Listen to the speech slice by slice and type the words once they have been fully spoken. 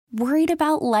Worried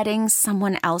about letting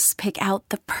someone else pick out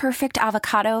the perfect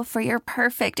avocado for your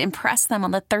perfect impress them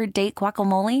on the third date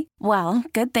guacamole? Well,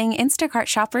 good thing Instacart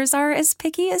shoppers are as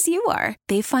picky as you are.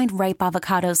 They find ripe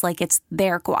avocados like it's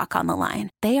their guac on the line.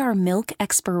 They are milk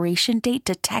expiration date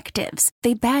detectives.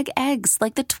 They bag eggs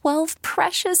like the 12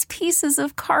 precious pieces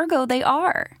of cargo they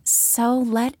are. So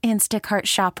let Instacart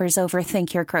shoppers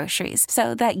overthink your groceries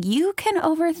so that you can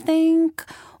overthink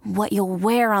what you'll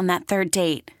wear on that third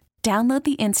date. Download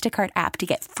the Instacart app to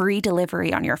get free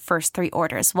delivery on your first 3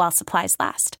 orders while supplies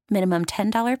last. Minimum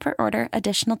 $10 per order.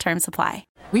 Additional terms apply.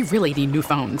 We really need new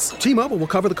phones. T-Mobile will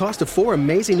cover the cost of 4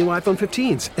 amazing new iPhone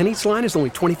 15s, and each line is only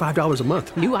 $25 a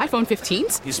month. New iPhone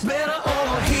 15s? It's better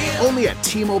over here. Only at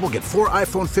T-Mobile, get 4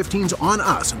 iPhone 15s on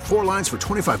us and 4 lines for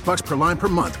 $25 per line per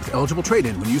month with eligible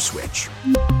trade-in when you switch.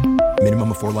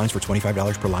 Minimum of 4 lines for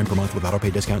 $25 per line per month with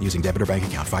autopay discount using debit or bank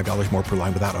account. $5 more per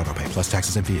line without autopay, plus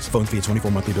taxes and fees. Phone fee at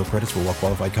 24 monthly bill credits for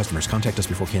well-qualified customers. Contact us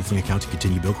before canceling account to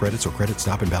continue bill credits or credit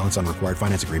stop and balance on required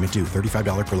finance agreement due.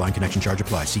 $35 per line connection charge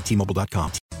applies. See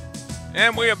T-Mobile.com.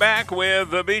 And we are back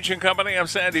with the Beach and Company. I'm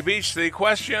Sandy Beach. The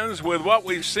questions with what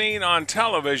we've seen on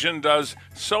television, does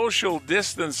social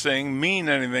distancing mean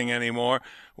anything anymore?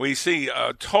 We see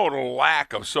a total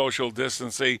lack of social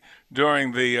distancing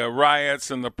during the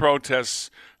riots and the protests,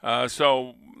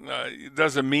 so it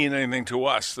doesn't mean anything to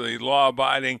us, the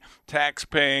law-abiding,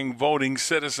 tax-paying, voting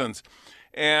citizens.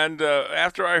 And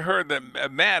after I heard that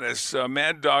Mattis,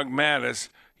 Mad Dog Mattis,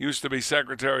 used to be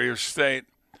Secretary of State,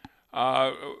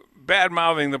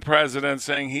 bad-mouthing the president,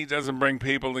 saying he doesn't bring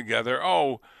people together.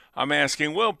 Oh, I'm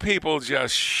asking, will people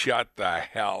just shut the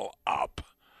hell up?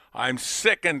 I'm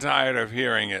sick and tired of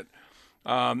hearing it.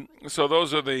 So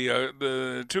those are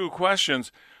the 2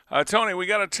 questions. Tony, we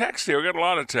got a text here. We got a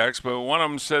lot of texts, but one of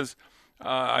them says,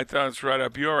 I thought it's right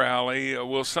up your alley.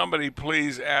 Will somebody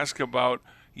please ask about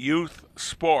youth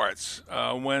sports?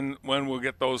 When we'll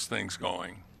get those things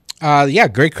going? Yeah,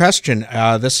 great question.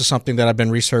 This is something that I've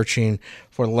been researching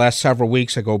for the last several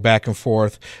weeks. I go back and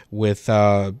forth with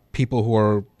people who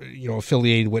are,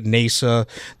 affiliated with NASA,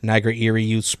 Niagara Erie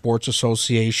Youth Sports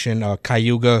Association,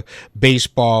 Cayuga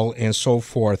Baseball, and so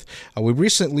forth. We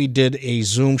recently did a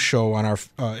Zoom show on our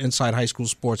Inside High School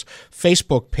Sports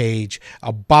Facebook page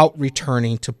about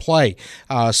returning to play.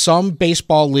 Some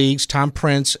baseball leagues, Tom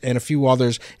Prince and a few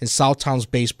others in Southtown's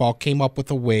baseball, came up with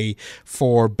a way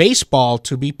for baseball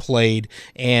to be played,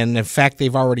 and in fact,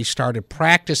 they've already started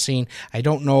practicing. I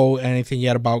don't know anything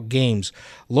yet about games.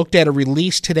 Looked at a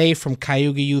release today from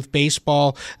Cayuga Youth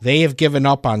Baseball. They have given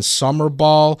up on summer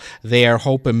ball. They are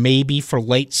hoping maybe for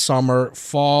late summer,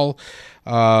 fall.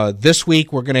 This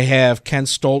week, we're going to have Ken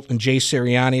Stolt and Jay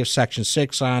Sirianni of Section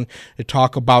 6 on to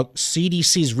talk about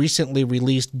CDC's recently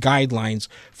released guidelines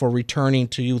for returning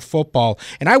to youth football.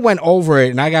 And I went over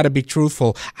it, and I got to be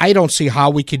truthful. I don't see how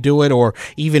we could do it, or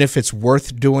even if it's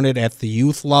worth doing it at the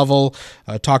youth level.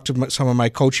 Talked to some of my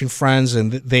coaching friends,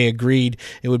 and they agreed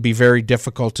it would be very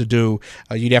difficult to do.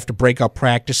 You'd have to break up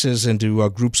practices into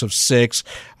groups of 6,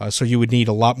 so you would need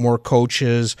a lot more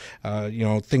coaches,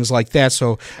 things like that.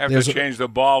 So have to change the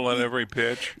ball on every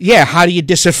pitch. Yeah, how do you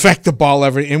disinfect the ball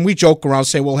and we joke around,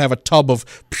 say we'll have a tub of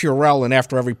Purell, and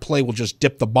after every play we'll just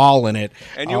dip the ball in it.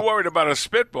 And you're worried about a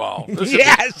spitball. This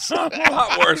yes. is a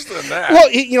lot worse than that.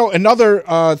 Well, another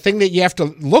thing that you have to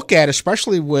look at,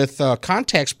 especially with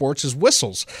contact sports, is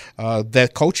whistles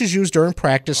that coaches use during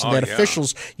practice and that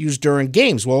officials use during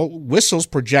games. Well, whistles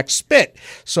project spit,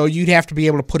 so you'd have to be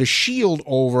able to put a shield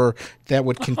over that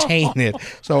would contain it.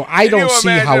 So I don't see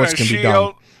how it's going to be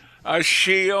done. A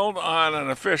shield on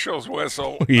an official's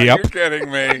whistle? Yep. Are you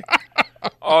kidding me?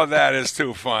 Oh, that is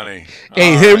too funny.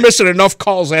 Hey, they're missing enough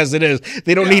calls as it is.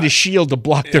 They don't need a shield to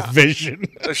block their vision.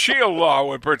 The shield law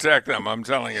would protect them, I'm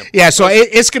telling you. Yeah, so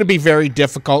it's going to be very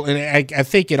difficult, and I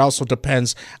think it also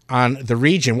depends on the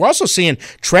region. We're also seeing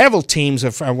travel teams,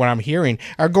 from what I'm hearing,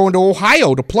 are going to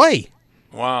Ohio to play.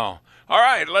 Wow. All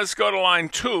right, let's go to line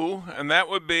 2, and that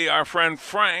would be our friend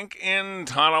Frank in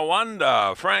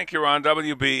Tonawanda. Frank, you're on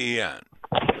WBEN.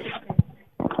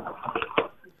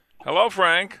 Hello,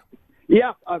 Frank.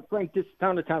 Yeah, Frank, this is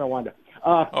town of Tonawanda.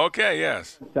 Okay,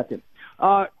 yes. Second.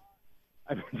 For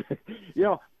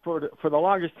the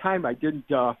longest time, I didn't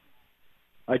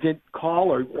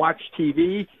call or watch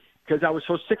TV because I was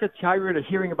so sick and tired of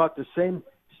hearing about the same.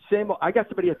 I got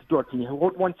somebody at the door. Can you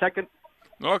hold 1 second?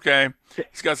 Okay.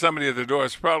 He's got somebody at the door.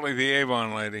 It's probably the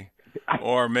Avon lady.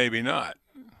 Or maybe not.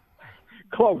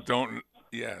 Close.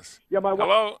 Yes. Yeah, my wife.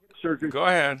 Hello? Surgery. Go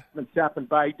ahead. Been stopping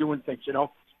by, doing things, you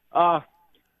know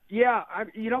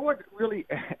what really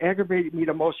aggravated me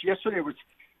the most? Yesterday I was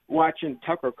watching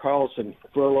Tucker Carlson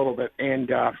for a little bit, and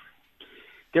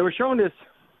they were showing this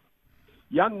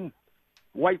young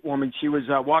white woman. She was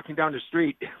walking down the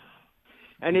street,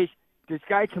 and this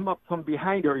guy came up from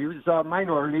behind her. He was a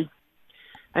minority,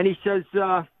 and he says,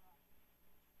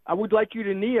 I would like you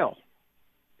to kneel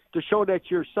to show that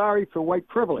you're sorry for white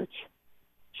privilege.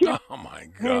 Oh, my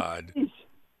God.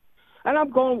 And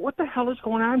I'm going, what the hell is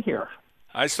going on here?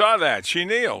 I saw that. She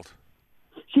kneeled.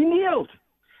 She kneeled.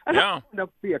 And Yeah. It'd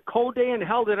be a cold day in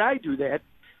hell that I do that.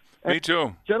 Me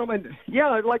too. Gentlemen,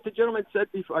 like the gentleman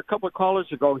said before, a couple of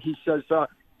callers ago, he says, the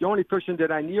only person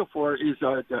that I kneel for is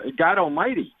God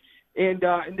Almighty. And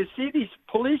to see these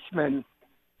policemen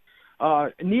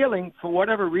kneeling for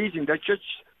whatever reason, that just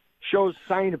shows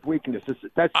sign of weakness.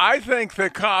 I think the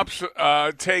cops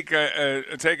take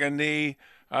a knee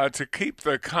to keep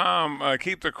the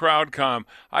crowd calm.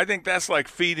 I think that's like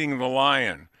feeding the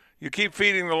lion. You keep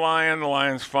feeding the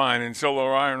lion's fine until the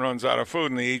lion runs out of food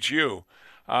and he eats you.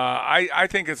 I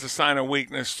think it's a sign of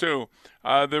weakness too.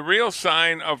 The real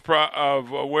sign of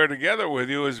we're together with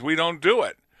you is we don't do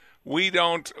it. We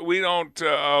don't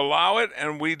allow it,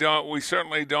 and we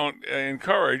certainly don't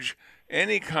encourage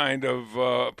any kind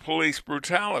of police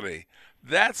brutality.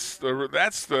 That's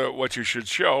the what you should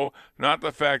show, not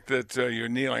the fact that you're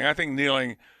kneeling. I think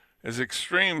kneeling is an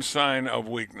extreme sign of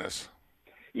weakness.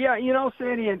 Yeah,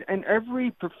 Sandy, in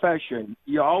every profession,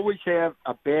 you always have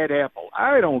a bad apple.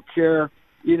 I don't care.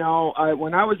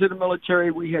 When I was in the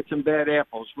military, we had some bad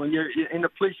apples. When you're in the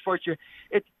police force,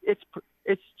 it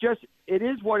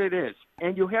is what it is,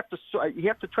 and you have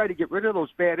to try to get rid of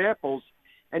those bad apples.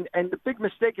 And the big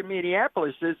mistake in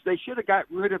Minneapolis is they should have got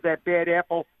rid of that bad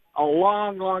apple a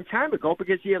long, long time ago,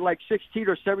 because he had like 16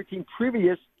 or 17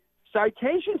 previous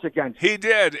citations against him. He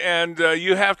did, and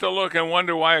you have to look and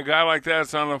wonder why a guy like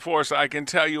that's on the force. I can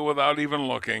tell you without even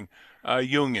looking,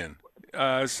 union.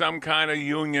 Some kind of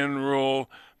union rule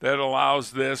that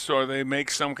allows this, or they make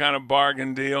some kind of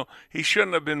bargain deal. He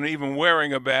shouldn't have been even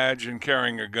wearing a badge and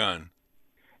carrying a gun.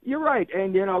 You're right,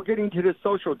 and getting to the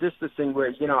social distancing,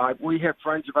 where we have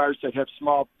friends of ours that have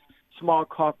small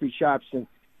coffee shops, and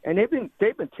they've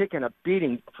been taking a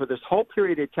beating for this whole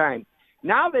period of time.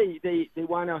 Now they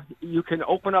want to. You can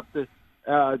open up the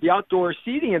outdoor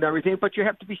seating and everything, but you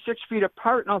have to be 6 feet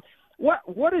apart. Now,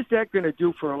 what is that going to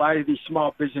do for a lot of these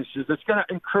small businesses? It's going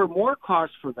to incur more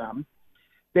costs for them.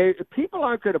 People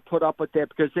aren't going to put up with that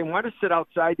because they want to sit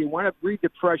outside. They want to breathe the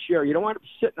fresh air. You don't want to be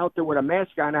sitting out there with a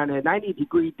mask on a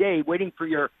 90-degree day waiting for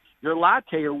your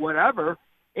latte or whatever,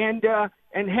 and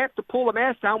have to pull the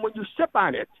mask down when you sip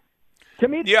on it. To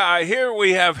me, yeah, here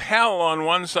we have hell on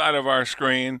one side of our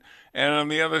screen, and on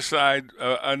the other side,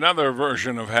 another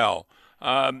version of hell.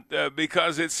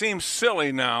 Because it seems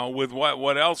silly now with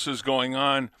what else is going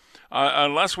on,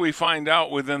 unless we find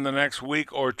out within the next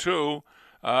week or two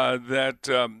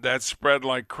that spread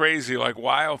like crazy, like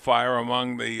wildfire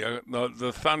among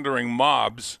the thundering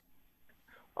mobs.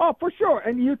 Oh, for sure.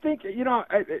 And you think, do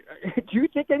you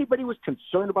think anybody was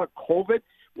concerned about COVID?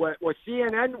 Was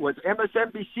CNN, was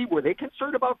MSNBC, were they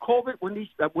concerned about COVID when these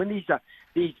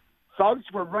thugs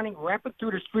were running rampant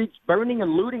through the streets, burning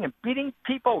and looting and beating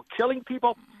people, killing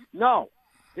people? No,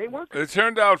 they weren't. It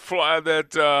turned out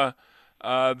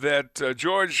that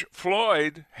George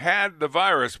Floyd had the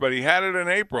virus, but he had it in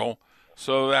April,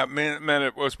 so that meant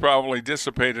it was probably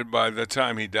dissipated by the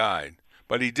time he died.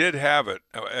 But he did have it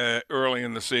early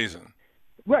in the season.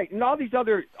 Right, and all these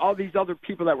other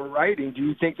people that were rioting, do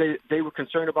you think they were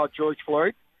concerned about George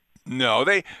Floyd? No,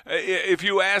 if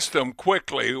you asked them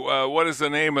quickly, what is the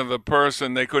name of the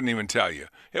person, they couldn't even tell you.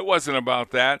 It wasn't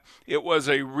about that. It was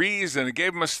a reason. It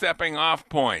gave them a stepping off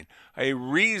point, a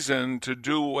reason to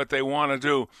do what they want to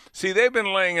do. See, they've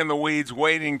been laying in the weeds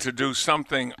waiting to do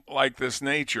something like this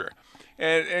nature.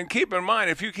 And keep in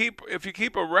mind, if you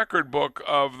keep a record book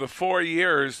of the 4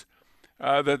 years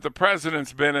that the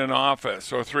president's been in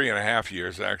office, or 3.5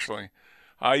 years actually,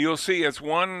 you'll see it's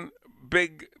one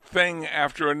big thing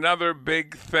after another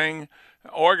big thing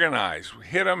organized.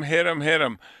 Hit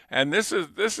 'em. And this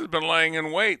has been laying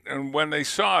in wait. And when they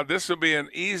saw this would be an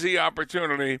easy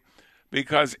opportunity,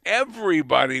 because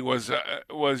everybody was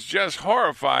just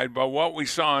horrified by what we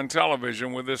saw on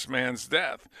television with this man's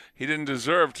death. He didn't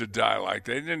deserve to die like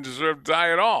that. He didn't deserve to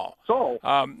die at all. So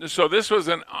this was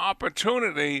an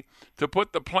opportunity to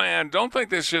put the plan. Don't think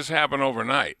this just happened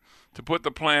overnight. To put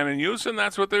the plan in use, and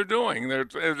that's what they're doing.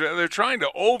 They're trying to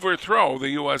overthrow the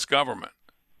U.S. government.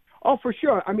 Oh, for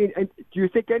sure. I mean, do you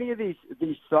think any of these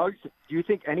thugs? Do you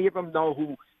think any of them know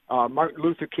who Martin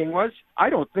Luther King was? I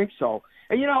don't think so.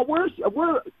 And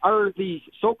where are these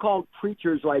so-called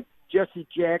preachers like Jesse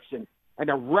Jackson and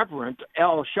the Reverend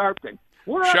Al Sharpton?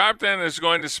 Sharpton is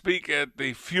going to speak at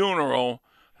the funeral.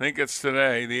 I think it's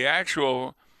today. The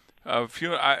actual I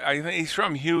think he's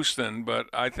from Houston, but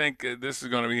I think this is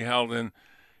going to be held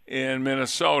in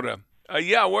Minnesota.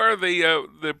 Where are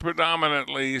the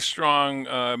predominantly strong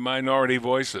minority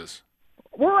voices?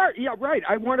 Right.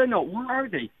 I want to know, where are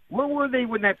they? Where were they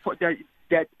when that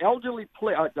elderly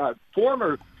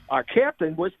former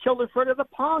captain was killed in front of the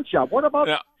pawn shop? What about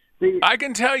I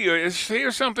can tell you,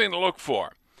 here's something to look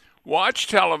for. Watch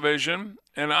television,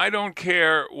 and I don't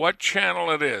care what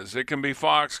channel it is. It can be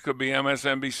Fox, could be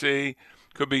MSNBC,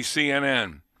 could be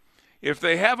CNN. If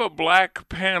they have a black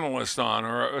panelist on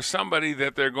or somebody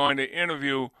that they're going to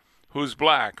interview who's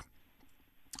black,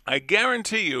 I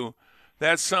guarantee you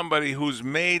that's somebody who's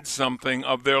made something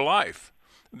of their life.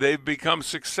 They've become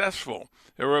successful.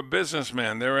 They're a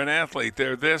businessman. They're an athlete.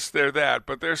 They're this, they're that,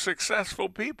 but they're successful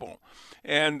people.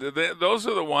 And those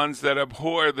are the ones that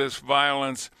abhor this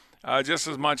violence just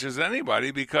as much as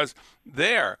anybody, because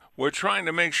we're trying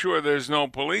to make sure there's no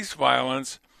police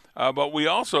violence, but we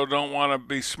also don't want to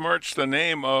besmirch the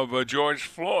name of George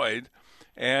Floyd,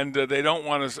 and they don't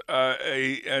want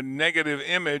a negative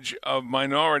image of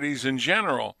minorities in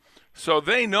general. So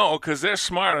they know, because they're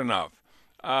smart enough.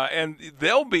 And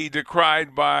they'll be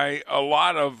decried by a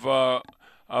lot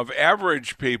of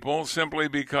average people simply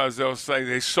because they'll say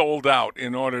they sold out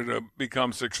in order to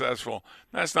become successful.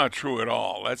 That's not true at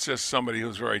all. That's just somebody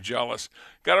who's very jealous.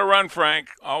 Got to run, Frank.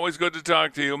 Always good to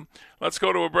talk to you. Let's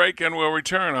go to a break, and we'll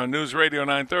return on News Radio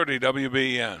 930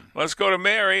 WBEN. Let's go to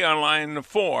Mary on line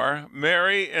 4.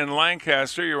 Mary in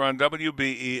Lancaster, you're on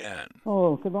WBEN.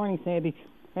 Oh, good morning, Sandy.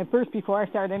 And first, before I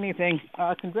start anything,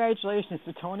 congratulations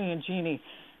to Tony and Jeannie.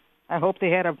 I hope they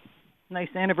had a nice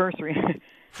anniversary.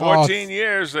 14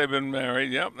 years they've been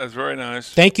married. Yep, that's very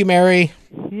nice. Thank you, Mary.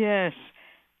 Yes.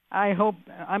 I hope.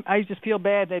 I just feel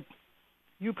bad that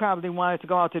you probably wanted to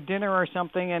go out to dinner or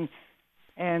something,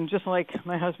 and just like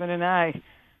my husband and I,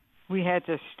 we had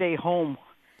to stay home.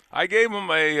 I gave him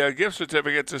a gift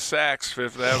certificate to Saks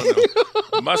Fifth Avenue.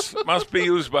 must be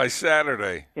used by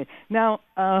Saturday. Now,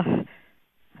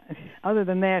 other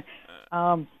than that,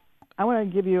 I want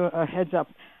to give you a heads up.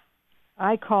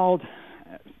 I called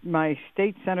my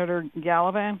state senator,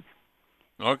 Gallivan.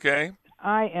 Okay.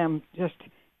 I am just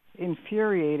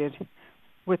infuriated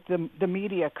with the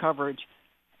media coverage.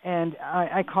 And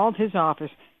I called his office.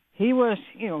 He was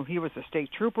a state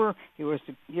trooper. He was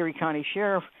the Erie County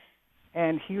Sheriff.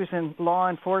 And he was in law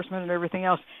enforcement and everything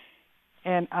else.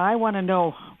 And I want to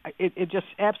know, it just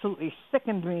absolutely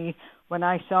sickened me when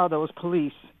I saw those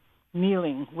police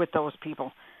kneeling with those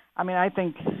people. I mean, I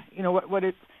think, what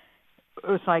it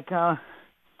was like,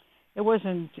 it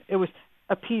was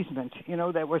appeasement,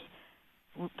 that was,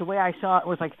 the way I saw it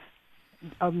was like,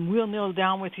 we'll kneel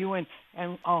down with you and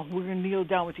we're going to kneel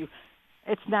down with you.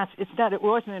 It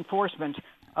wasn't enforcement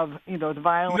of, the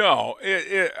violence. No,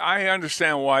 I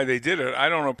understand why they did it. I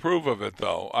don't approve of it,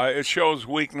 though. It shows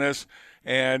weakness,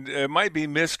 and it might be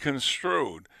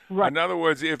misconstrued. Right. In other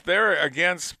words, if they're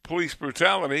against police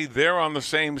brutality, they're on the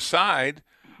same side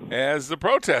as the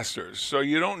protesters. So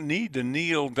you don't need to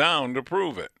kneel down to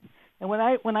prove it. And when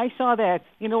I saw that,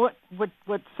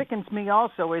 what sickens me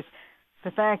also is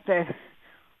the fact that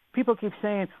people keep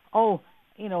saying,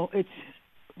 it's,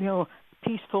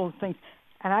 peaceful things.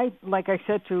 And I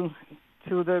said to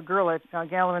the girl at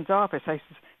Gallivan's office, I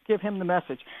said, give him the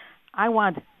message. I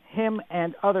want him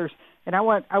and others, and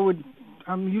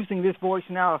I'm using this voice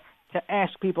now to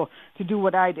ask people to do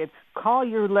what I did. Call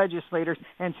your legislators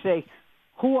and say,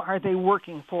 who are they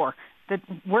working for?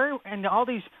 Where in all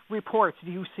these reports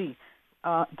do you see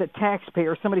the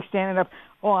taxpayer, somebody standing up,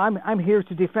 I'm here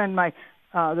to defend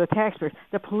the taxpayers.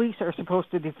 The police are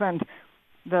supposed to defend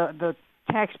the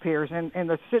taxpayers and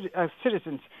the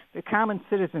citizens, the common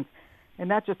citizens, and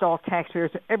not just all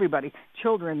taxpayers, everybody,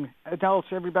 children, adults,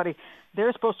 everybody.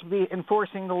 They're supposed to be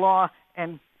enforcing the law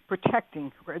and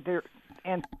protecting.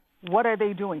 And what are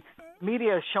they doing?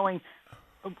 Media is showing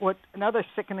what another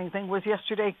sickening thing was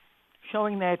yesterday,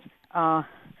 showing that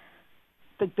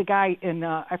the guy in,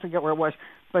 I forget where it was,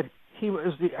 but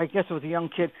I guess it was a young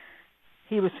kid.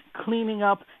 He was cleaning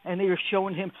up, and they were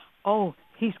showing him,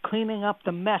 he's cleaning up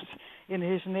the mess in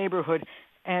his neighborhood.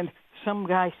 And some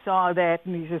guy saw that,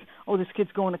 and he says, this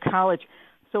kid's going to college.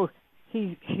 So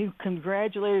he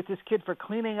congratulated this kid for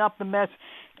cleaning up the mess,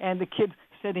 and the kid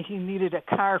said he needed a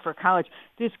car for college.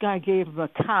 This guy gave him a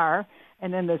car,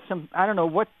 and then there's I don't know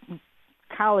what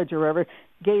college or whatever,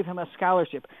 gave him a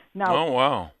scholarship. Now, oh,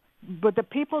 wow. But the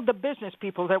business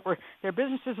people their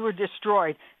businesses were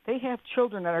destroyed. They have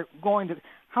children that are going to,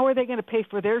 how are they going to pay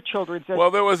for their children?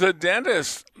 Well, there was a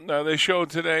dentist they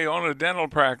showed today on a dental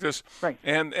practice. Right.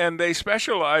 And they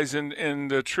specialize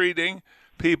in treating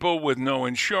people with no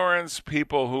insurance,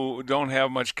 people who don't have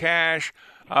much cash.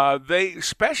 They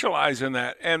specialize in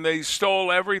that, and they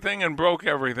stole everything and broke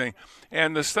everything.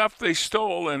 And the stuff they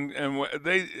stole,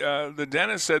 the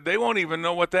dentist said they won't even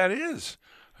know what that is.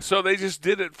 So they just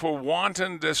did it for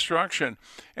wanton destruction.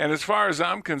 And as far as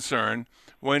I'm concerned,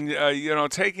 when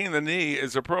taking the knee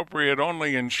is appropriate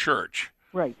only in church.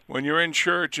 Right. When you're in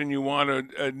church and you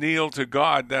want to kneel to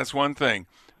God, that's one thing.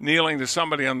 Kneeling to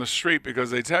somebody on the street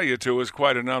because they tell you to is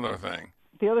quite another thing.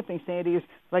 The other thing, Sandy, is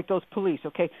like those police,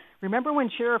 okay? Remember when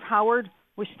Sheriff Howard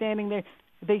was standing there?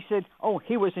 They said, oh,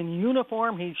 he was in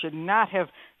uniform. He should not have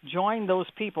joined those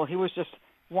people. He was just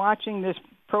watching this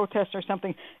protest or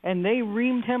something, and they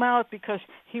reamed him out because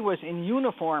he was in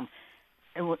uniform.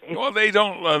 Well, they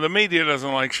don't. The media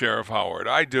doesn't like Sheriff Howard.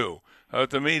 I do.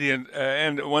 The media,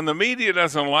 and when the media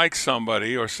doesn't like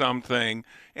somebody or something,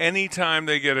 anytime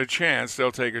they get a chance,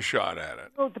 they'll take a shot at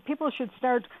it. Well, the people should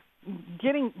start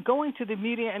going to the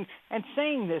media and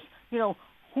saying this.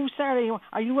 Whose side are you?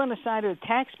 Are you on the side of the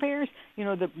taxpayers?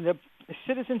 The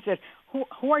citizens that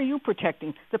who are you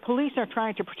protecting? The police are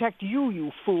trying to protect you,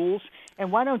 you fools.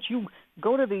 And why don't you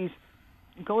go to these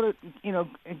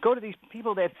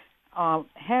people that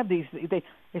have these?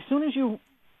 As soon as you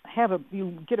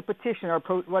get a petition or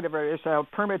whatever it is, a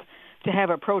permit to have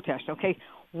a protest. Okay,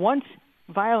 once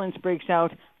violence breaks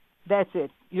out, that's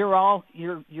it. You're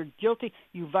guilty.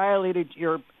 You violated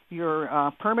your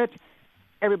permit.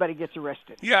 Everybody gets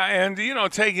arrested. Yeah, and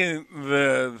taking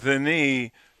the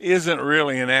knee isn't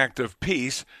really an act of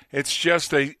peace. It's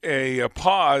just a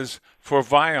pause for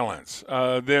violence.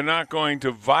 They're not going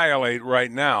to violate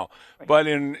right now, but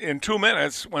in 2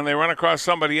 minutes, when they run across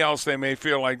somebody else, they may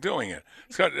feel like doing it.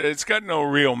 It's got no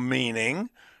real meaning.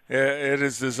 It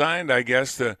is designed, I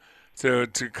guess,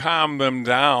 to calm them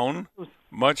down,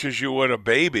 much as you would a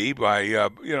baby by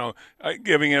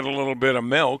giving it a little bit of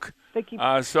milk.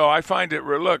 So I find it.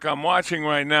 Look, I'm watching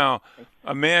right now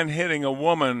a man hitting a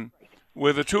woman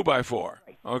with a 2x4.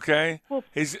 Okay,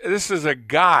 this is a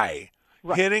guy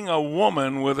hitting a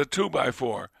woman with a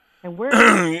 2x4. And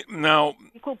where now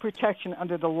equal protection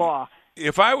under the law?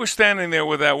 If I was standing there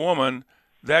with that woman,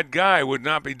 that guy would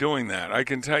not be doing that. I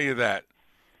can tell you that,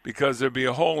 because there'd be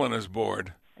a hole in his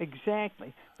board.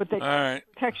 Exactly. But the all right.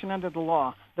 Protection under the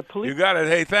law. The police. You got it.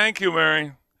 Hey, thank you,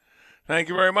 Mary. Thank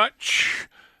you very much.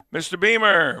 Mr.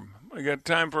 Beamer, we got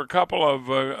time for a couple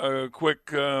of quick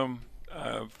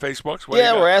Facebooks.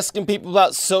 We're asking people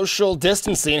about social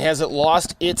distancing. Has it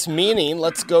lost its meaning?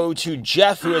 Let's go to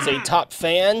Jeff, who is a top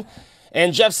fan.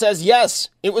 And Jeff says, yes,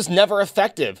 it was never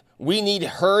effective. We need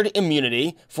herd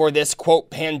immunity for this, quote,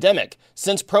 pandemic.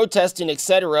 Since protesting,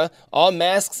 etc., all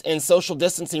masks and social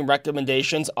distancing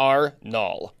recommendations are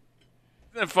null.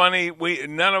 Isn't it funny?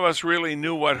 None of us really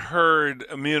knew what herd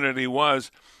immunity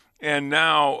was. And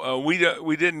now we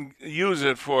didn't use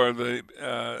it for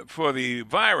the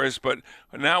virus, but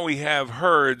now we have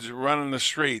herds running the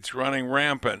streets, running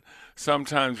rampant,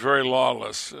 sometimes very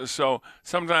lawless. So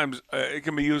sometimes it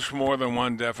can be used for more than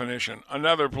one definition.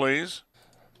 Another, please.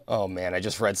 Oh, man, I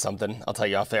just read something. I'll tell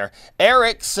you off air.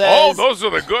 Eric says... Oh, those are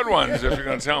the good ones, if you're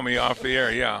going to tell me off the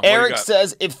air, yeah. Eric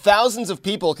says, if thousands of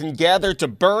people can gather to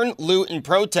burn, loot, and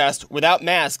protest without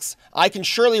masks, I can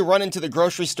surely run into the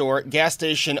grocery store, gas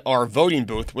station, or voting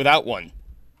booth without one.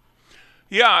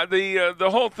 Yeah, the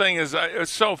whole thing is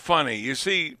it's so funny. You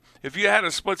see, if you had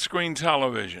a split-screen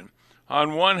television,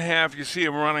 on one half you see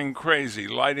them running crazy,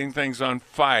 lighting things on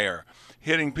fire,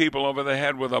 hitting people over the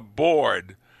head with a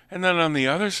board. And then on the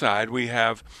other side, we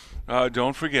have,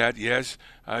 don't forget, yes,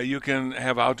 you can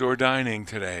have outdoor dining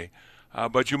today,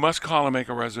 but you must call and make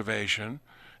a reservation,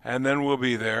 and then we'll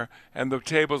be there. And the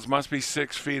tables must be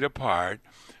 6 feet apart.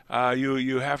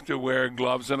 You have to wear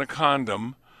gloves and a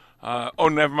condom.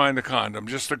 Never mind the condom,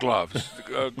 just the gloves.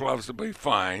 Gloves will be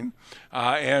fine.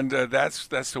 And that's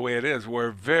the way it is.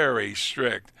 We're very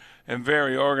strict and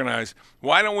very organized.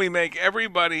 Why don't we make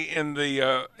everybody in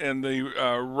the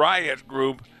riot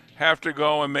group have to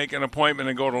go and make an appointment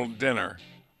and go to dinner?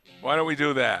 Why don't we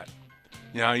do that?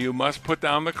 Now, you must put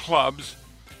down the clubs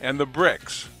and the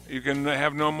bricks. You can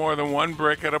have no more than one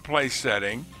brick at a place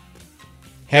setting.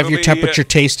 Have your temperature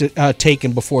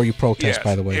taken before you protest, yes,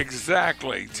 by the way.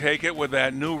 Exactly. Take it with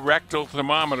that new rectal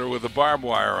thermometer with the barbed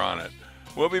wire on it.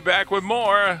 We'll be back with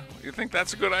more. You think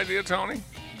that's a good idea, Tony?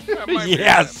 That might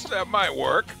yes. That might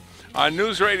work. On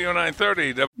News Radio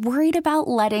 930. Worried about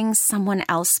letting someone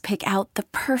else pick out the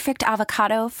perfect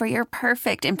avocado for your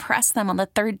perfect impress them on the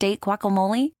third date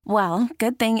guacamole? Well,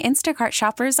 good thing Instacart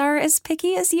shoppers are as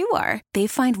picky as you are. They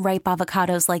find ripe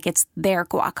avocados like it's their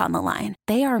guac on the line.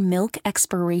 They are milk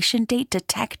expiration date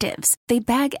detectives. They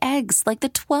bag eggs like the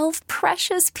 12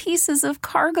 precious pieces of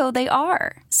cargo they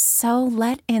are. So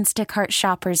let Instacart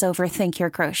shoppers overthink your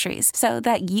groceries so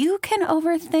that you can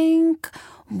overthink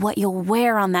what you'll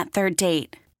wear on that third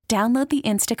date. Download the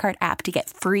Instacart app to get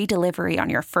free delivery on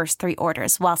your first 3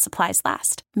 orders while supplies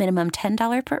last. Minimum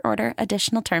 $10 per order.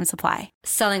 Additional terms apply.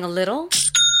 Selling a little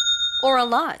or a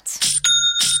lot?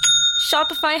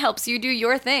 Shopify helps you do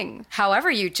your thing,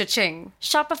 however you cha-ching.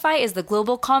 Shopify is the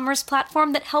global commerce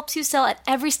platform that helps you sell at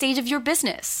every stage of your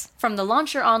business. From the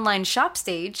launch your online shop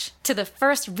stage, to the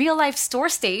first real-life store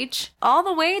stage, all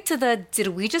the way to the did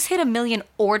we just hit 1 million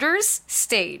orders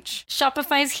stage.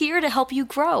 Shopify's here to help you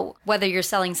grow. Whether you're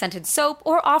selling scented soap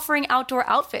or offering outdoor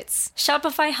outfits,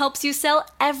 Shopify helps you sell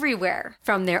everywhere.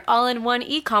 From their all-in-one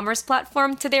e-commerce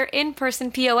platform to their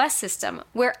in-person POS system,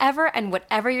 wherever and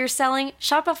whatever you're selling,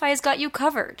 Shopify's got you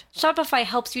covered. Shopify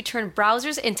helps you turn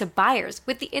browsers into buyers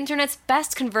with the internet's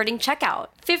best converting checkout.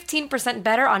 15%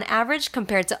 better on average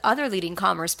compared to other leading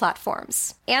commerce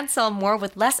platforms. And sell more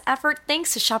with less effort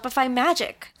thanks to Shopify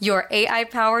Magic, your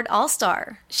AI-powered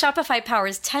all-star. Shopify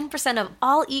powers 10% of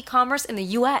all e-commerce in the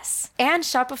U.S. And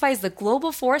Shopify is the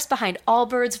global force behind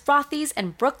Allbirds, Rothy's,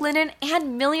 and Brooklinen,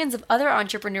 and millions of other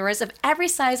entrepreneurs of every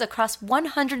size across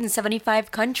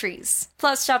 175 countries.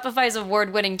 Plus, Shopify's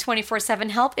award-winning 24/7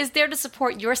 help is there to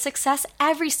support your success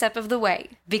every step of the way.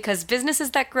 Because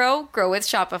businesses that grow, grow with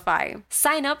Shopify.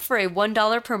 Sign up for a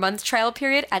 $1 per month trial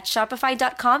period at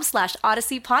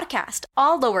shopify.com/Odyssey Podcast,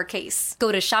 all lowercase.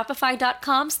 Go to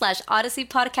shopify.com/Odyssey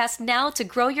Podcast now to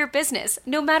grow your business,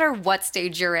 no matter what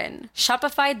stage you're in.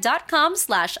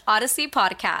 Shopify.com/Odyssey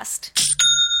Podcast.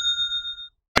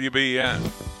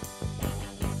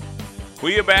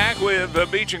 We are back with the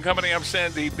Beach and Company. I'm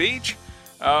Sandy Beach.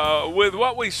 With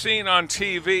what we've seen on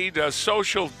TV, does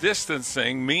social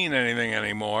distancing mean anything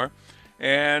anymore?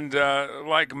 And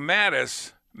like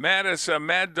Mattis,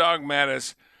 Mad Dog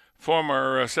Mattis,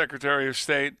 former Secretary of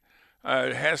State,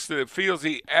 feels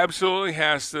he absolutely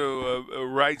has to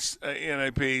write in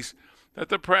a piece that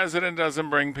the president doesn't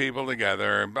bring people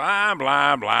together, blah,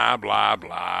 blah, blah, blah,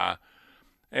 blah.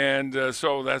 And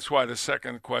so that's why the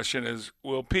second question is,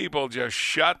 will people just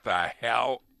shut the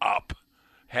hell up?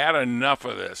 Had enough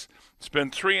of this. It's been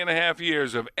 3.5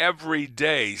 years of every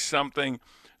day something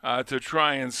to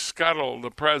try and scuttle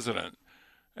the president.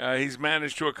 He's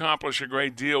managed to accomplish a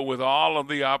great deal with all of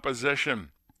the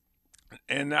opposition.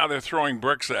 And now they're throwing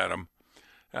bricks at him.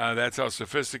 That's how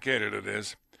sophisticated it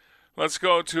is. Let's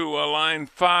go to line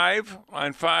 5.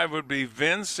 Line 5 would be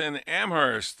Vince in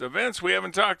Amherst. Vince, we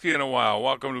haven't talked to you in a while.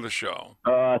 Welcome to the show.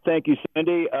 Thank you,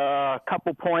 Sandy. A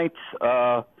couple points.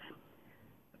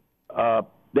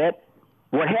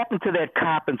 What happened to that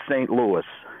cop in St. Louis?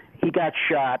 He got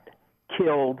shot,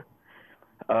 killed.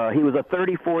 He was a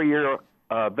 34-year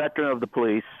veteran of the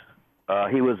police.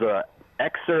 He was a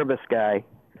ex-service guy,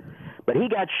 but he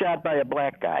got shot by a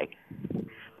black guy.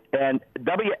 And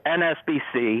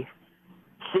WNSBC,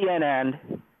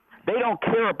 CNN, they don't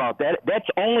care about that. That's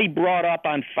only brought up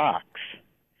on Fox.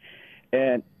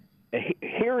 And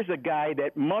here's a guy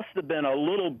that must have been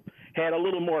had a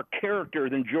little more character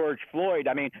than George Floyd.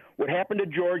 I mean, what happened to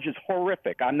George is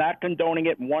horrific. I'm not condoning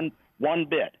it one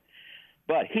bit.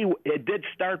 But it did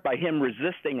start by him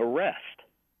resisting arrest.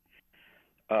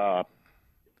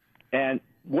 And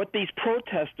what these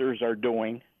protesters are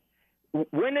doing,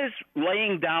 when is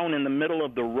laying down in the middle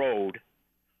of the road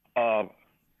a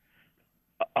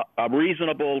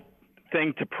reasonable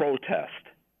thing to protest?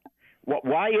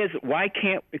 Why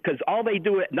can't, because all they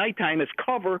do at nighttime is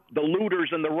cover the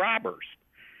looters and the robbers.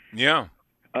 Yeah.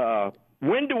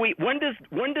 When does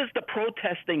the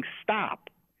protesting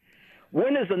stop?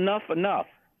 When is enough enough?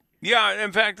 Yeah,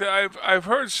 in fact, I've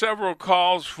heard several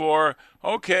calls for,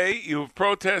 okay, you've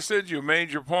protested, you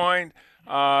made your point.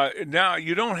 Now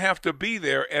you don't have to be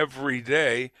there every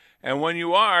day. And when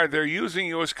you are, they're using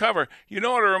you as cover. You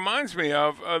know what it reminds me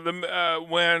of?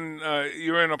 When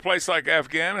you're in a place like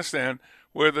Afghanistan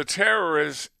where the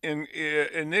terrorists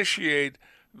initiate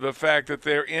the fact that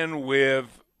they're in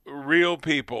with real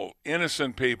people,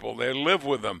 innocent people. They live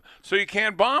with them. So you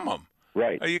can't bomb them.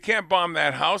 Right. You can't bomb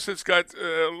that house. It's got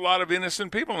a lot of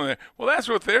innocent people in there. Well, that's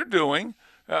what they're doing.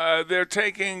 They're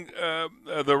taking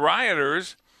the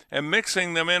rioters and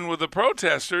mixing them in with the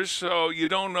protesters so you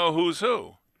don't know who's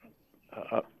who.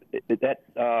 But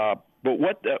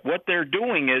what they're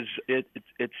doing is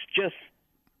it's just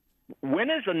When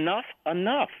is enough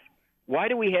enough? Why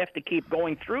do we have to keep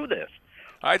going through this?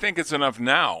 I think it's enough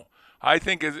now. I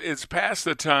think it's past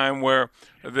the time where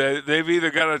they've either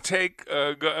got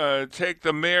to take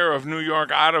the mayor of New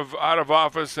York out of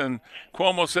office, and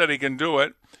Cuomo said he can do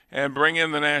it, and bring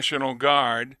in the National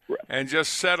Guard and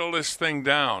just settle this thing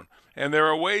down. And there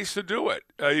are ways to do it.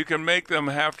 You can make them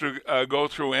have to go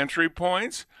through entry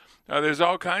points. There's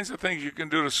all kinds of things you can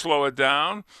do to slow it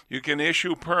down. You can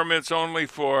issue permits only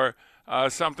for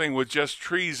something with just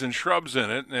trees and shrubs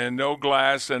in it, and no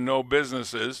glass and no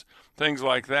businesses. Things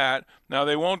like that. Now,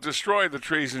 they won't destroy the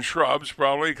trees and shrubs,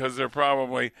 probably, because they're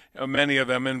probably, many of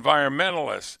them,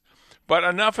 environmentalists. But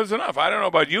enough is enough. I don't know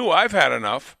about you. I've had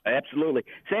enough. Absolutely.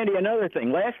 Sandy, another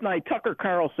thing. Last night, Tucker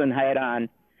Carlson had on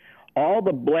all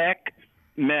the black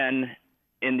men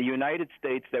in the United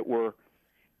States that were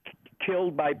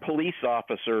killed by police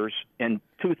officers in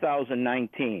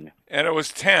 2019. And it was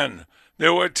 10.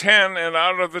 There were 10, and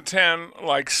out of the 10,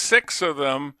 like 6 of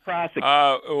them were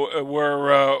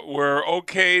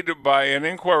okayed by an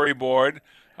inquiry board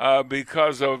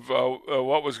because of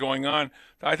what was going on.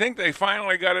 I think they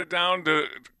finally got it down to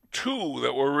 2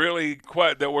 that were really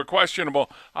questionable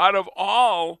out of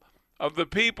all of the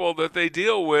people that they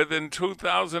deal with in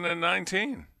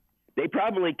 2019. They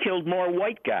probably killed more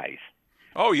white guys.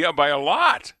 Oh yeah, by a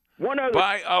lot.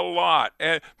 By a lot.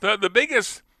 And the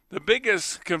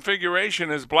biggest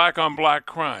configuration is black on black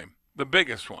crime. The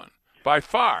biggest one, by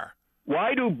far.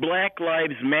 Why do black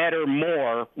lives matter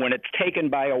more when it's taken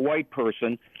by a white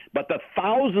person, but the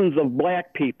thousands of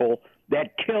black people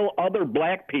that kill other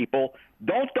black people,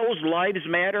 don't those lives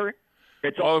matter?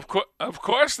 Of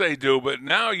course they do, but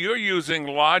now you're using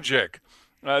logic.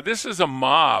 This is a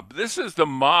mob. This is the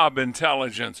mob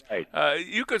intelligence. Right.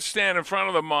 You could stand in front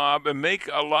of the mob and make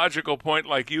a logical point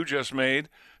like you just made.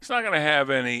 It's not going to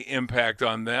have any impact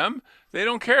on them. They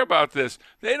don't care about this.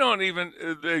 They don't even,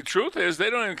 the truth is, they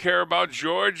don't even care about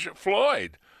George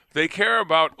Floyd. They care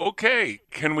about, okay,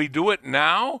 can we do it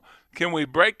now? Can we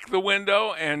break the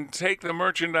window and take the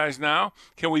merchandise now?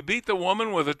 Can we beat the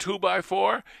woman with a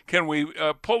 2x4? Can we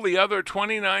pull the other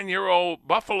 29-year-old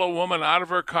Buffalo woman out of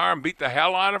her car and beat the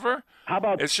hell out of her? How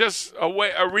about it's just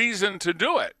a reason to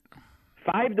do it.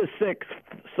 5 to 6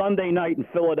 Sunday night in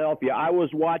Philadelphia, I was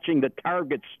watching the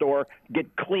Target store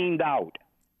get cleaned out.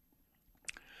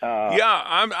 Yeah,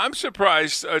 I'm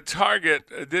surprised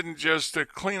Target didn't just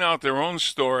clean out their own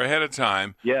store ahead of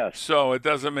time. Yes. So it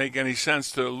doesn't make any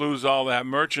sense to lose all that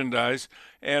merchandise.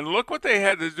 And look what they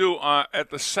had to do at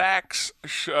the Saks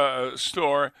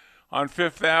store on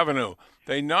Fifth Avenue.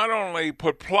 They not only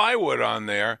put plywood on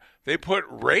there, they put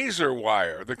razor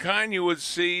wire, the kind you would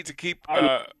see to keep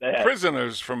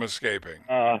prisoners from escaping.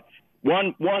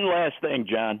 One last thing,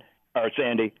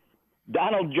 Sandy.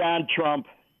 Donald John Trump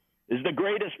is the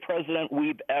greatest president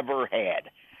we've ever had.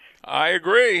 I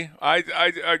agree. I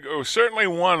certainly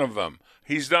one of them.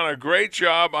 He's done a great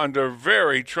job under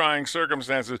very trying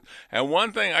circumstances. And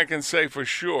one thing I can say for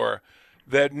sure,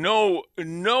 that no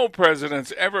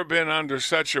president's ever been under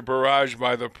such a barrage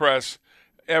by the press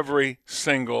every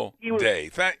single day.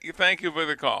 Thank you for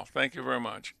the call. Thank you very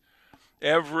much.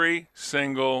 Every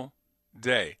single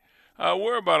day.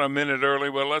 We're about a minute early,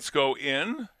 but let's go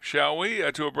in, shall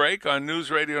we, to a break on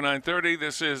News Radio 930.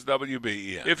 This is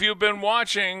WBEN. If you've been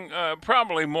watching,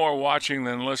 probably more watching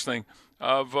than listening,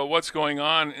 of what's going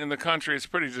on in the country, it's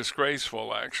pretty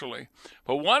disgraceful, actually.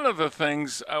 But one of the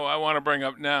things I want to bring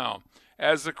up now,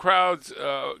 as the crowds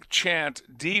chant,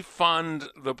 defund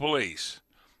the police,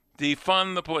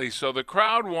 defund the police. So the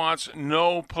crowd wants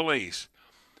no police.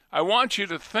 I want you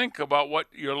to think about what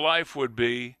your life would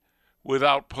be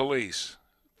without police.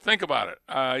 Think about it.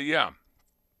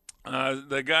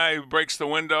 The guy breaks the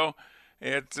window.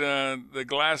 The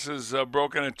glass is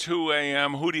broken at 2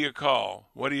 a.m. Who do you call?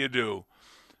 What do?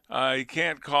 You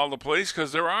can't call the police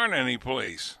because there aren't any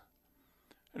police.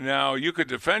 Now, you could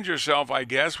defend yourself, I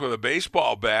guess, with a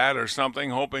baseball bat or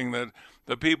something, hoping that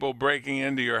the people breaking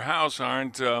into your house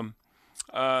aren't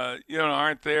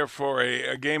there for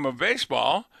a game of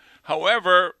baseball.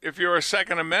 However, if you're a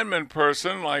Second Amendment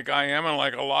person, like I am and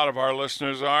like a lot of our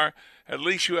listeners are, at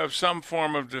least you have some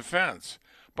form of defense.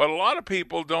 But a lot of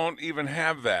people don't even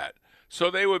have that. So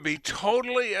they would be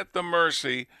totally at the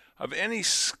mercy of any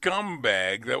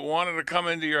scumbag that wanted to come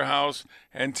into your house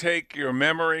and take your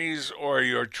memories or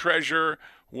your treasure,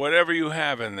 whatever you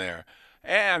have in there.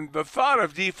 And the thought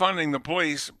of defunding the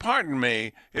police, pardon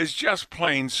me, is just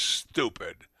plain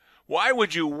stupid. Why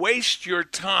would you waste your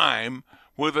time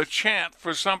with a chant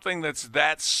for something that's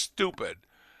that stupid?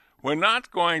 We're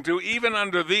not going to, even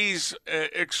under these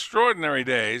extraordinary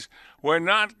days, we're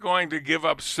not going to give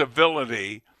up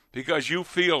civility because you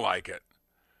feel like it.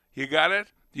 You got it?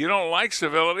 You don't like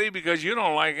civility because you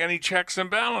don't like any checks and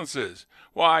balances.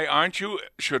 Why,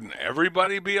 shouldn't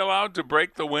everybody be allowed to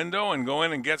break the window and go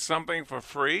in and get something for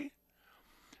free?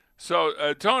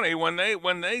 So, Tony, when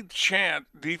they chant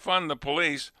defund the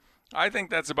police, I think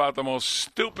that's about the most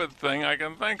stupid thing I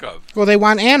can think of. Well, they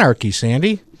want anarchy,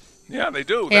 Sandy. Yeah, they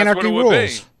do. That's Anarchy what it would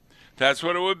rules. be. That's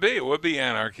what it would be. It would be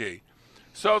anarchy.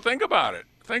 So think about it.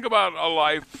 Think about a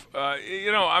life.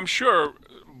 I'm sure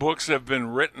books have been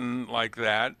written like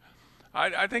that.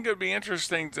 I think it would be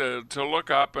interesting to look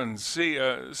up and see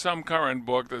some current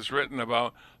book that's written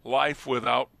about life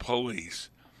without police.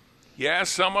 Yeah,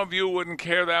 some of you wouldn't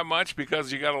care that much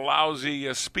because you got a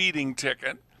lousy speeding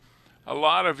ticket. A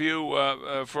lot of you,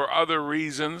 for other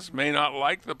reasons, may not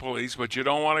like the police, but you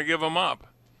don't want to give them up.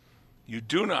 You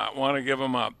do not want to give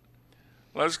them up.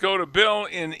 Let's go to Bill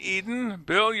in Eden.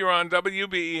 Bill, you're on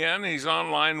WBEN. He's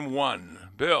on line 1.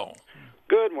 Bill.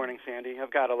 Good morning, Sandy.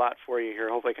 I've got a lot for you here.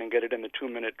 Hopefully I can get it in the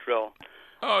 2-minute drill.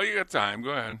 Oh, you got time.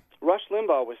 Go ahead. Rush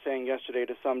Limbaugh was saying yesterday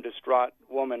to some distraught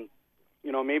woman,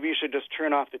 maybe you should just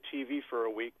turn off the TV for a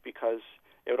week because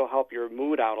it'll help your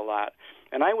mood out a lot.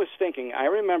 And I was thinking, I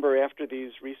remember after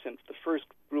the first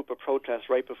group of protests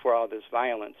right before all this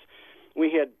violence,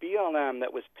 we had BLM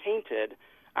that was painted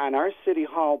on our City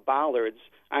Hall bollards,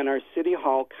 on our City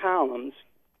Hall columns.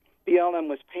 BLM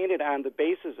was painted on the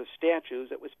bases of statues.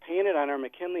 It was painted on our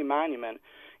McKinley Monument.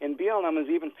 And BLM was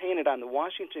even painted on the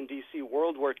Washington, D.C.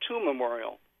 World War II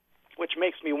Memorial, which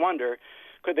makes me wonder,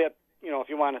 could that, if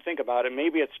you want to think about it,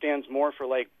 maybe it stands more for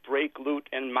like break, loot,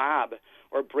 and mob,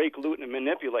 or break, loot, and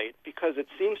manipulate, because it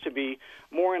seems to be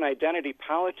more in identity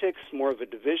politics, more of a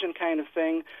division kind of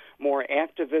thing, more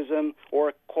activism,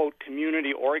 or, quote,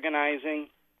 community organizing.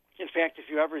 In fact, if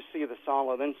you ever see the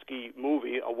Saul Alinsky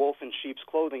movie, A Wolf in Sheep's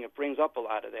Clothing, it brings up a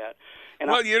lot of that.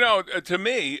 And to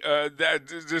me, that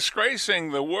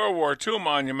disgracing the World War II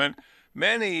monument,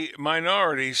 many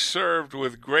minorities served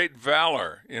with great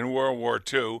valor in World War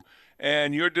II,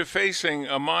 and you're defacing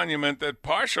a monument that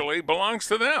partially belongs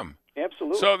to them.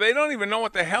 Absolutely. So they don't even know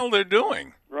what the hell they're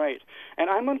doing. Right. And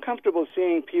I'm uncomfortable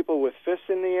seeing people with fists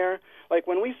in the air. Like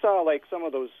when we saw like some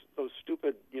of those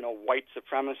stupid, white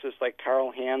supremacists like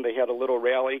Carl Hand, they had a little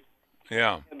rally.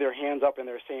 Yeah. Their hands up and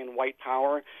they're saying white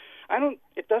power.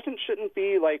 Shouldn't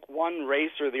be like one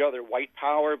race or the other, white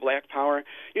power, black power.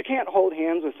 You can't hold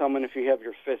hands with someone if you have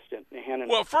your fist in your hand.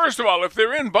 Well, first of all, if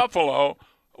they're in Buffalo,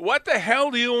 what the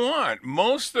hell do you want?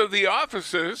 Most of the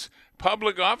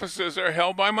public offices are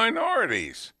held by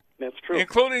minorities. That's true.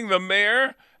 Including the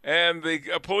mayor and the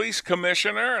police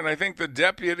commissioner, and I think the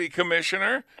deputy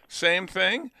commissioner, same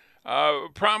thing.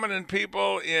 Prominent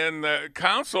people in the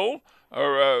council,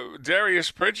 or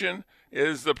Darius Pridgeon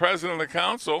is the president of the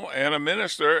council and a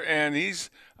minister, and he's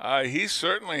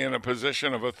certainly in a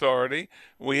position of authority.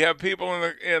 We have people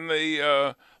in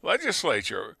the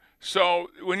legislature. So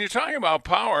when you're talking about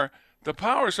power, the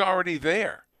power's already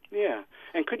there. Yeah.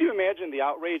 And could you imagine the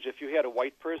outrage if you had a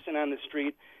white person on the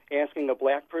street asking a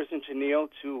black person to kneel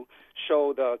to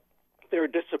show their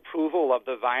disapproval of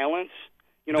the violence?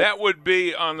 That would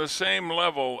be on the same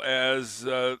level as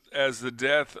the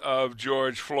death of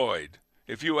George Floyd.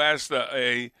 If you asked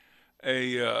a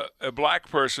black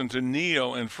person to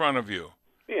kneel in front of you,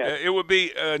 yeah, it would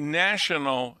be a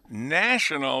national.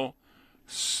 It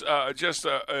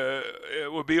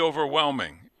would be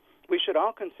overwhelming. We should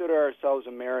all consider ourselves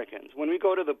Americans. When we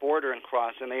go to the border and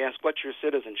cross and they ask, what's your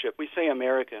citizenship? We say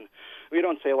American. We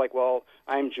don't say like, well,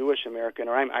 I'm Jewish American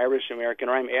or I'm Irish American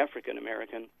or I'm African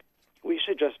American. We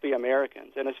should just be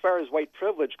Americans. And as far as white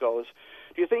privilege goes,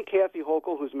 do you think Kathy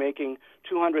Hochul, who's making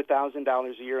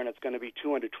 $200,000 a year and it's going to be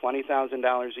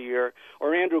 $220,000 a year,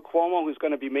 or Andrew Cuomo, who's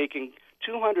going to be making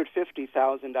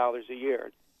 $250,000 a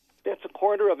year, that's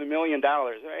 $250,000.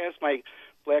 I asked my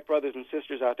black brothers and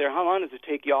sisters out there, how long does it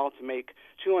take y'all to make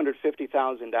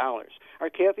 $250,000? Are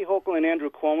Kathy Hochul and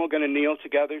Andrew Cuomo going to kneel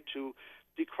together to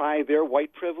decry their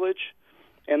white privilege?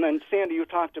 And then, Sandy, you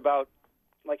talked about,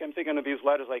 like I'm thinking of these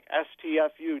letters like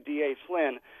STFU, D.A.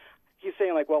 Flynn. He's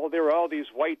saying, like, well, there were all these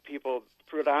white people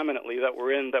predominantly that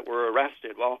were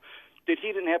arrested. Well, he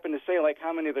didn't happen to say, like,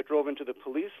 how many that drove into the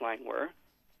police line were?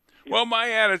 Well, my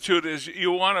attitude is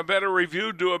you want a better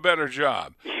review, do a better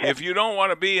job. Yeah. If you don't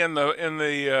want to be in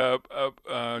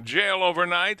the jail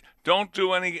overnight, don't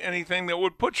do anything that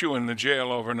would put you in the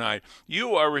jail overnight.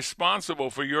 You are responsible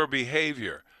for your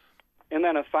behavior. And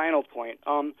then a final point.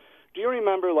 Do you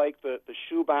remember, like, the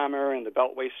shoe bomber and the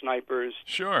Beltway snipers?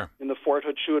 Sure. And the Fort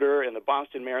Hood shooter and the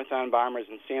Boston Marathon bombers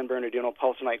and San Bernardino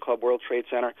Pulse nightclub, World Trade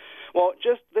Center? Well,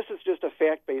 this is just a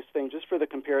fact-based thing, just for the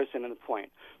comparison and the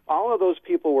point. All of those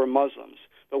people were Muslims,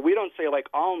 but we don't say, like,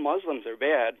 all Muslims are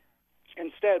bad.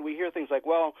 Instead, we hear things like,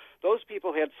 well, those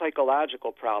people had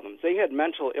psychological problems. They had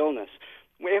mental illness.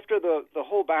 After the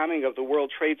whole bombing of the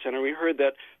World Trade Center, we heard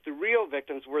that the real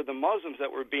victims were the Muslims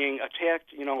that were being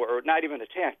attacked, or not even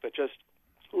attacked, but just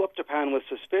looked upon with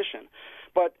suspicion.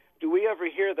 But do we ever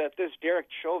hear that this Derek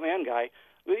Chauvin guy,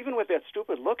 even with that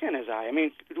stupid look in his eye, I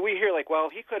mean, do we hear like,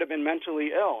 well, he could have been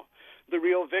mentally ill? The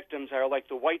real victims are like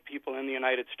the white people in the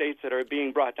United States that are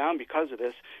being brought down because of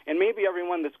this, and maybe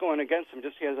everyone that's going against him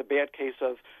just has a bad case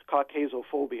of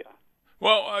Caucasophobia.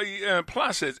 Well,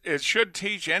 plus it should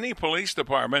teach any police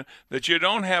department that you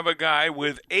don't have a guy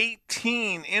with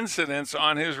 18 incidents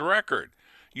on his record.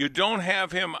 You don't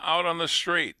have him out on the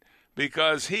street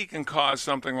because he can cause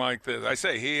something like this. I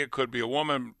say he, it could be a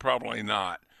woman, probably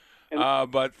not.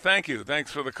 But thank you.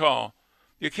 Thanks for the call.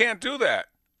 You can't do that.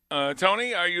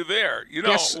 Tony, are you there?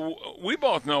 Yes. We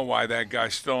both know why that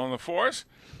guy's still in the force.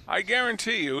 I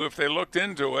guarantee you, if they looked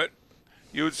into it,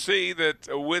 you would see that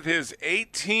with his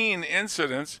 18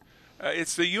 incidents,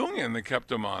 it's the union that kept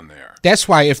him on there. That's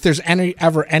why if there's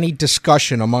ever any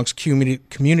discussion amongst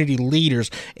community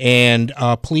leaders and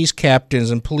police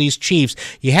captains and police chiefs,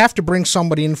 you have to bring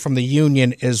somebody in from the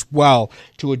union as well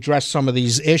to address some of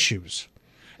these issues.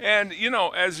 And,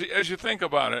 as you think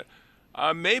about it,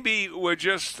 maybe we're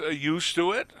just used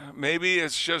to it. Maybe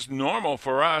it's just normal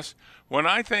for us. When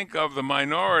I think of the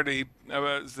minority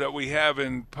that we have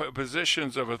in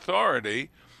positions of authority,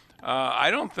 I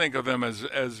don't think of them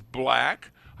as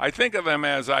black. I think of them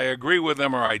as I agree with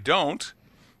them or I don't.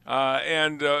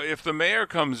 And if the mayor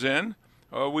comes in,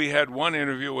 we had one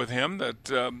interview with him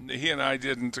that he and I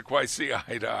didn't quite see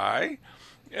eye to eye,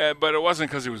 but it wasn't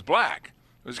because he was black.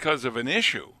 It was because of an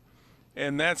issue.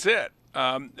 And that's it.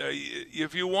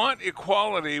 If you want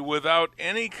equality without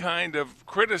any kind of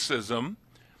criticism,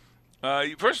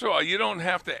 first of all, you don't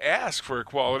have to ask for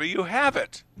equality. You have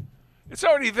it. It's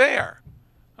already there.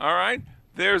 All right.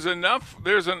 There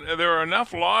are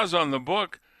enough laws on the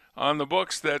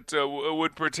books that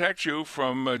would protect you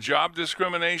from job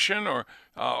discrimination or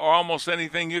almost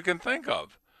anything you can think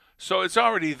of. So it's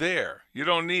already there. You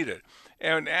don't need it.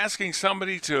 And asking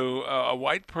somebody a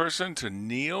white person to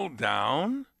kneel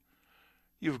down,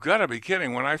 you've got to be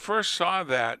kidding. When I first saw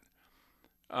that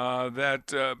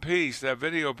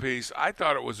video piece, I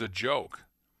thought it was a joke.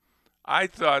 I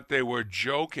thought they were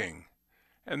joking,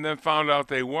 and then found out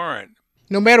they weren't.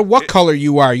 No matter what color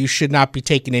you are, you should not be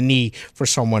taking a knee for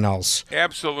someone else.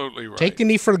 Absolutely right. Take a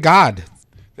knee for God.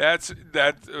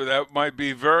 That might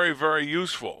be very, very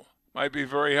useful. Might be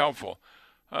very helpful.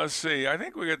 Let's see. I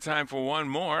think we got time for one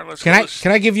more.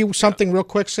 Can I give you something real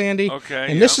quick, Sandy?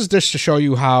 Okay. And this is just to show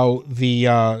you how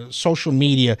the social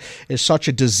media is such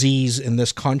a disease in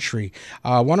this country.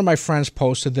 One of my friends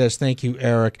posted this. Thank you,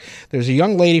 Eric. There's a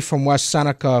young lady from West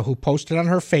Seneca who posted on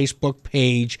her Facebook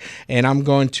page, and I'm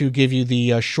going to give you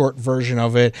the short version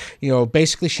of it.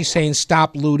 Basically she's saying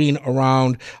stop looting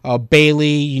around Bailey.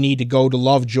 You need to go to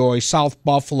Lovejoy, South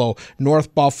Buffalo,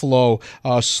 North Buffalo,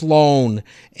 Sloan,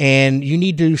 and you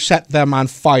need to set them on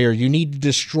fire. You need to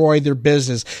destroy their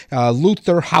business, loot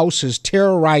their houses,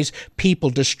 terrorize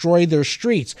people, destroy their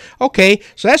streets. Okay,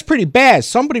 so that's pretty bad.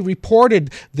 Somebody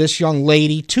reported this young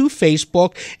lady to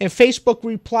Facebook, and Facebook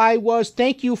reply was,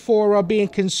 thank you for being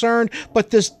concerned,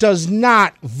 but this does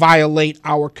not violate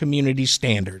our community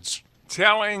standards.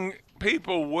 Telling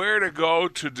people where to go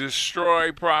to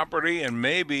destroy property and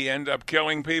maybe end up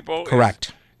killing people.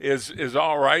 Correct. Is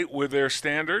all right with their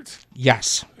standards?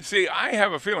 Yes. See, I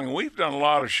have a feeling we've done a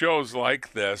lot of shows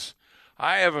like this.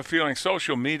 I have a feeling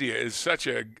social media is such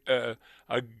a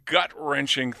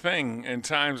gut-wrenching thing in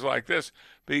times like this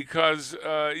because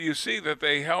you see that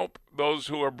they help those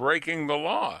who are breaking the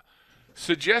law,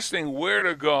 suggesting where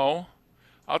to go.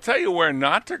 I'll tell you where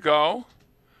not to go.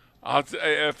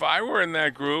 If I were in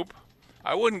that group,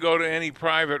 I wouldn't go to any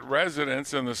private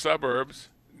residence in the suburbs.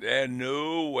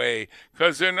 No way,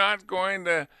 because they're not going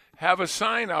to have a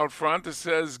sign out front that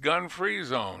says gun-free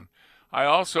zone. I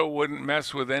also wouldn't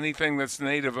mess with anything that's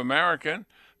Native American.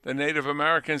 The Native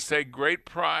Americans take great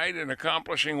pride in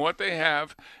accomplishing what they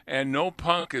have, and no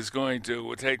punk is going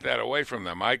to take that away from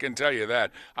them. I can tell you that.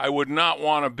 I would not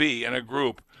want to be in a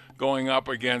group going up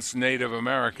against Native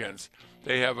Americans.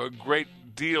 They have a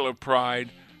great deal of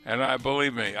pride, and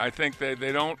believe me, I think they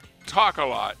don't talk a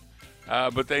lot.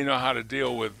 But they know how to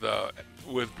deal with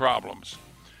problems.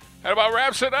 That about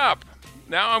wraps it up.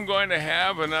 Now I'm going to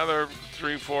have another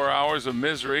 3-4 hours of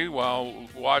misery while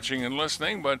watching and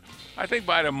listening, but I think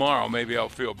by tomorrow maybe I'll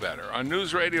feel better. On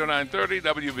News Radio 930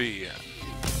 WBEN.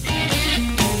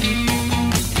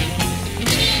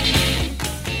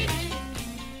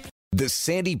 The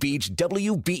Sandy Beach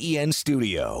WBEN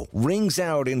studio rings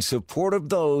out in support of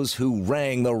those who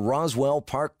rang the Roswell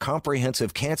Park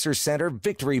Comprehensive Cancer Center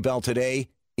victory bell today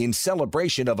in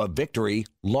celebration of a victory,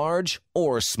 large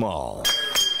or small.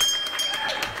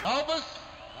 Elvis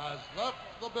has left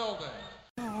the building.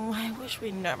 Oh, I wish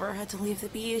we never had to leave the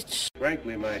beach.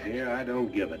 Frankly, my dear, I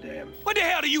don't give a damn. What the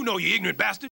hell do you know, you ignorant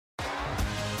bastard?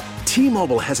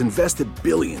 T-Mobile has invested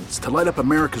billions to light up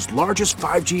America's largest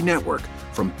 5G network,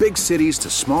 from big cities to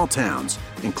small towns,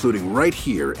 including right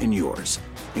here in yours.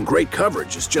 And great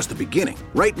coverage is just the beginning.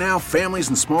 Right now, families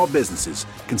and small businesses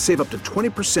can save up to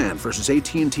 20% versus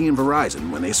AT&T and Verizon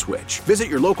when they switch. Visit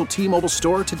your local T-Mobile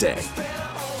store today.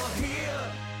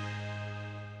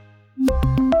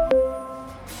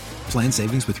 Plan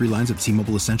savings with 3 lines of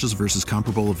T-Mobile Essentials versus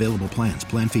comparable available plans.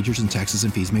 Plan features and taxes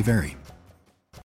and fees may vary.